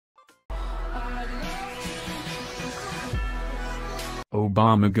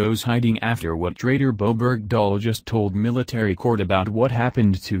Obama goes hiding after what Traitor Bowe Bergdahl just told military court about what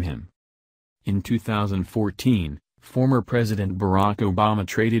happened to him. In 2014, former President Barack Obama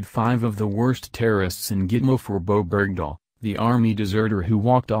traded 5 of the worst terrorists in GITMO for Bowe Bergdahl, the army deserter who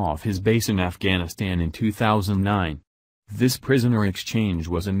walked off his base in Afghanistan in 2009. This prisoner exchange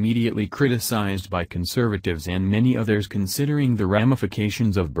was immediately criticized by conservatives and many others, considering the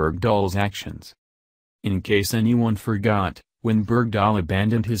ramifications of Bergdahl's actions. In case anyone forgot, when Bergdahl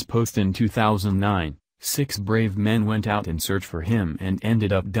abandoned his post in 2009, 6 brave men went out in search for him and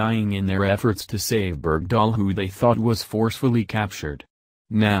ended up dying in their efforts to save Bergdahl, who they thought was forcefully captured.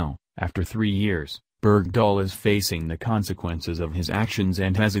 Now, after 3 years, Bergdahl is facing the consequences of his actions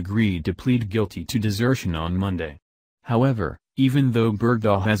and has agreed to plead guilty to desertion on Monday. However, even though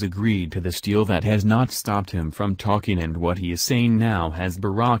Bergdahl has agreed to this deal, that has not stopped him from talking, and what he is saying now has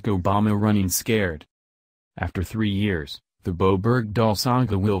Barack Obama running scared. After 3 years, the Bowe Bergdahl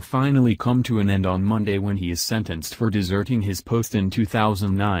saga will finally come to an end on Monday when he is sentenced for deserting his post in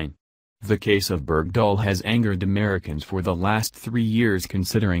 2009. The case of Bergdahl has angered Americans for the last 3 years,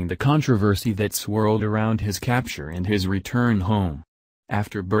 considering the controversy that swirled around his capture and his return home.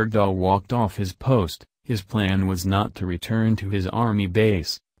 After Bergdahl walked off his post, his plan was not to return to his army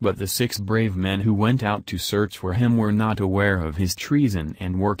base, but the 6 brave men who went out to search for him were not aware of his treason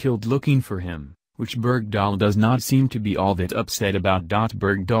and were killed looking for him, which Bergdahl does not seem to be all that upset about.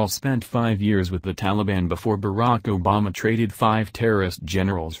 Bergdahl spent 5 years with the Taliban before Barack Obama traded 5 terrorist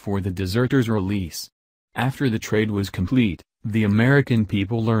generals for the deserters' release. After the trade was complete, the American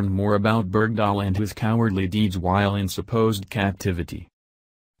people learned more about Bergdahl and his cowardly deeds while in supposed captivity.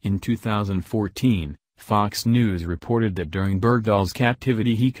 In 2014, Fox News reported that during Bergdahl's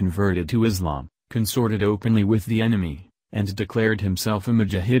captivity he converted to Islam, consorted openly with the enemy, and declared himself a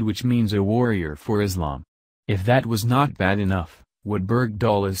mujahid, which means a warrior for Islam. If that was not bad enough, what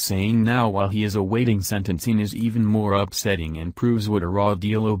Bergdahl is saying now while he is awaiting sentencing is even more upsetting and proves what a raw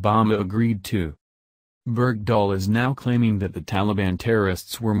deal Obama agreed to. Bergdahl is now claiming that the Taliban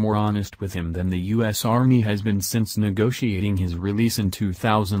terrorists were more honest with him than the U.S. Army has been since negotiating his release in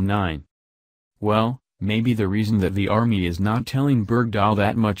 2009. Well, maybe the reason that the army is not telling Bergdahl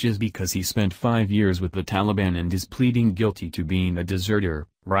that much is because he spent 5 years with the Taliban and is pleading guilty to being a deserter,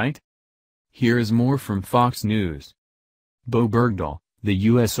 right? Here is more from Fox News. Bowe Bergdahl, the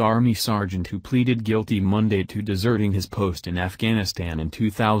U.S. Army sergeant who pleaded guilty Monday to deserting his post in Afghanistan in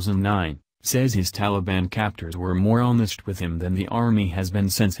 2009, says his Taliban captors were more honest with him than the army has been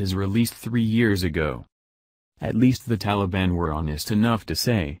since his release 3 years ago. At least the Taliban were honest enough to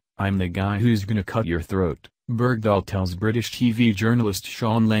say, "I'm the guy who's gonna cut your throat," Bergdahl tells British TV journalist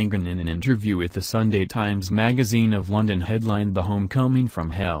Sean Langan in an interview with the Sunday Times magazine of London headlined "The Homecoming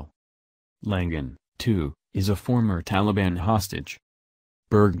from Hell." Langan, too, is a former Taliban hostage.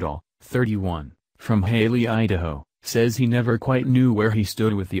 Bergdahl, 31, from Haley, Idaho, says he never quite knew where he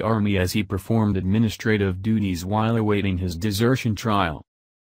stood with the army as he performed administrative duties while awaiting his desertion trial.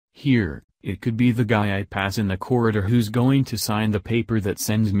 "Here, it could be the guy I pass in the corridor who's going to sign the paper that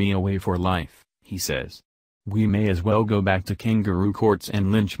sends me away for life," he says. "We may as well go back to kangaroo courts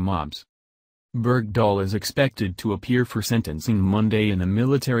and lynch mobs." Bergdahl is expected to appear for sentencing Monday in a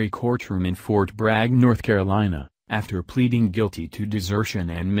military courtroom in Fort Bragg, North Carolina, after pleading guilty to desertion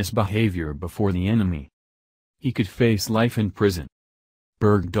and misbehavior before the enemy. He could face life in prison.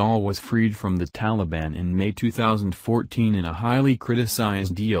 Bergdahl was freed from the Taliban in May 2014 in a highly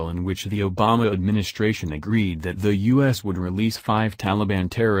criticized deal in which the Obama administration agreed that the U.S. would release 5 Taliban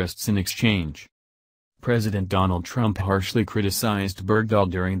terrorists in exchange. President Donald Trump harshly criticized Bergdahl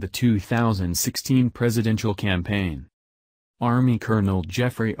during the 2016 presidential campaign. Army Colonel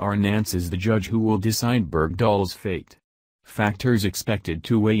Jeffrey R. Nance is the judge who will decide Bergdahl's fate. Factors expected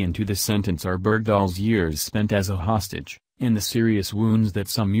to weigh into the sentence are Bergdahl's years spent as a hostage, and the serious wounds that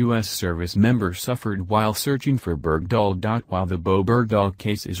some U.S. service members suffered while searching for Bergdahl. While the Bowe Bergdahl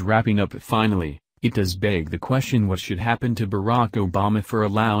case is wrapping up finally, it does beg the question what should happen to Barack Obama for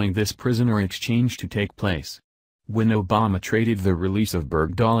allowing this prisoner exchange to take place. When Obama traded the release of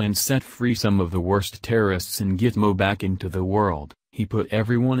Bergdahl and set free some of the worst terrorists in GITMO back into the world, he put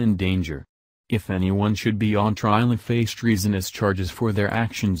everyone in danger. If anyone should be on trial and face treasonous charges for their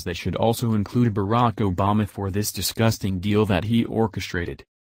actions, that should also include Barack Obama for this disgusting deal that he orchestrated.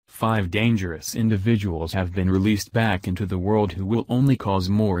 5 dangerous individuals have been released back into the world who will only cause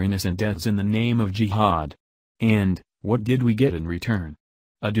more innocent deaths in the name of jihad. And, what did we get in return?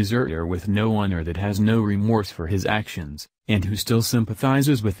 A deserter with no honor that has no remorse for his actions, and who still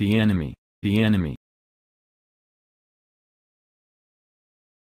sympathizes with the enemy.